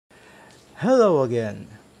Hello again!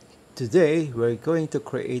 Today we're going to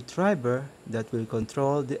create driver that will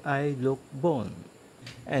control the eye look bone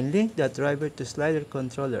and link that driver to slider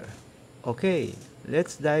controller. Okay,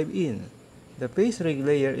 let's dive in. The face rig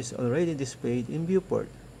layer is already displayed in viewport.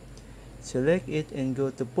 Select it and go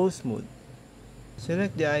to pose mode.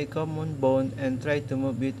 Select the eye common bone and try to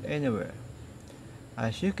move it anywhere.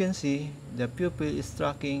 As you can see, the pupil is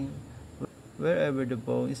tracking wherever the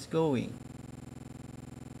bone is going.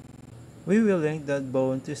 We will link that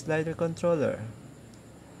bone to slider controller.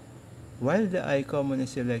 While the eye common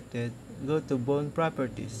is selected, go to Bone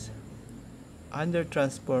Properties. Under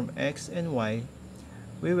Transform X and Y,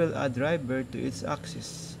 we will add driver to its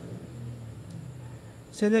axis.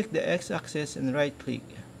 Select the X axis and right-click.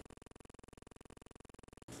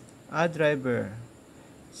 Add driver.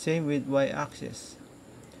 Same with Y axis.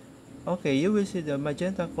 Okay, you will see the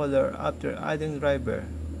magenta color after adding driver.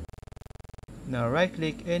 Now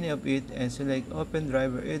right-click any of it and select Open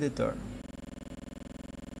Driver Editor.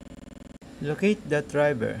 Locate that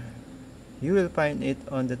driver. You will find it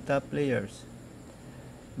on the top layers.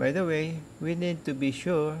 By the way, we need to be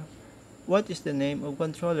sure what is the name of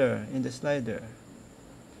controller in the slider.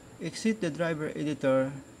 Exit the driver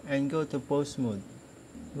editor and go to pose mode.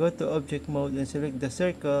 Go to object mode and select the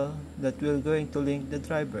circle that will going to link the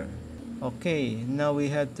driver. Okay, now we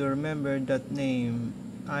have to remember that name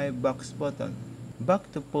I box button.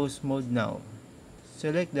 Back to pose mode now.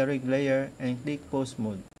 Select the rig layer and click pose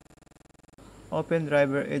mode. Open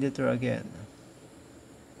driver editor again.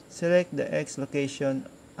 Select the X location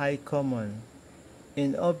eye common.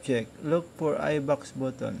 In object, look for eye box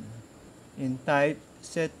button. In type,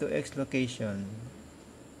 set to X location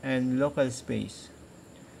and local space.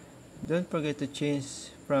 Don't forget to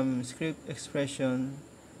change from script expression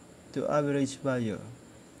to average value.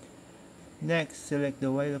 Next, select the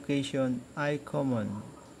Y location eye common.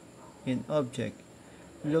 In object,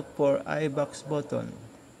 look for eye box button.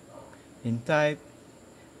 In type,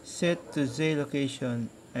 set to Z location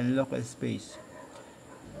and local space.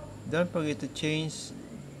 Don't forget to change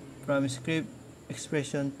from script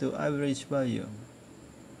expression to average value.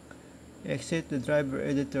 Exit the driver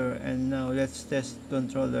editor and now let's test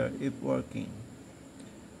controller if working.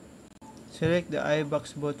 Select the eye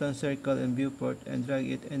box button circle in viewport and drag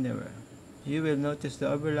it anywhere. You will notice the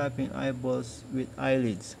overlapping eyeballs with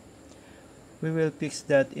eyelids. We will fix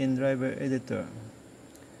that in driver editor.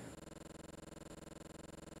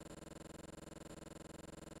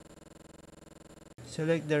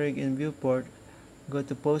 Select the rig in viewport, go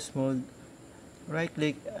to pose mode, right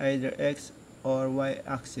click either X or Y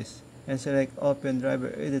axis and select open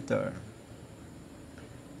driver editor.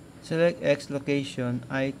 Select X location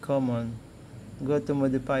eye common, go to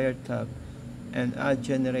modifier tab and add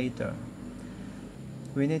generator.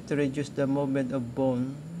 We need to reduce the movement of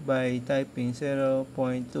bone by typing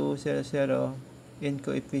 0.200 in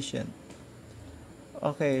coefficient.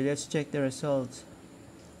 Okay, let's check the results.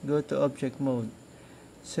 Go to object mode.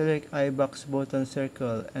 Select eye box button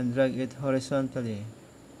circle and drag it horizontally.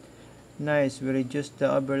 Nice, we reduced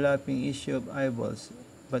the overlapping issue of eyeballs.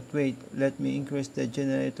 But wait, let me increase the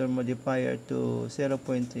generator modifier to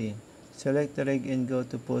 0.3. Select the rig and go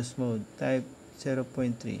to pose mode. Type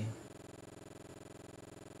 0.3.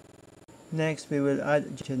 Next, we will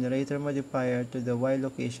add generator modifier to the Y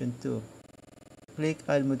location too. Click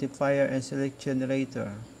add modifier and select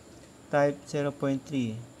generator. Type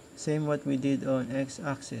 0.3. Same what we did on X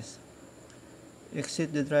axis.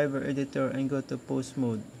 Exit the driver editor and go to pose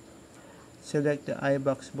mode. Select the eye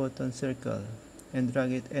box button circle and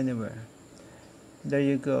drag it anywhere. There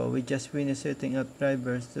you go, we just finished setting up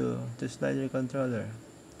drivers to slider controller.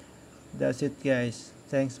 That's it guys,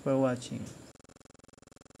 thanks for watching.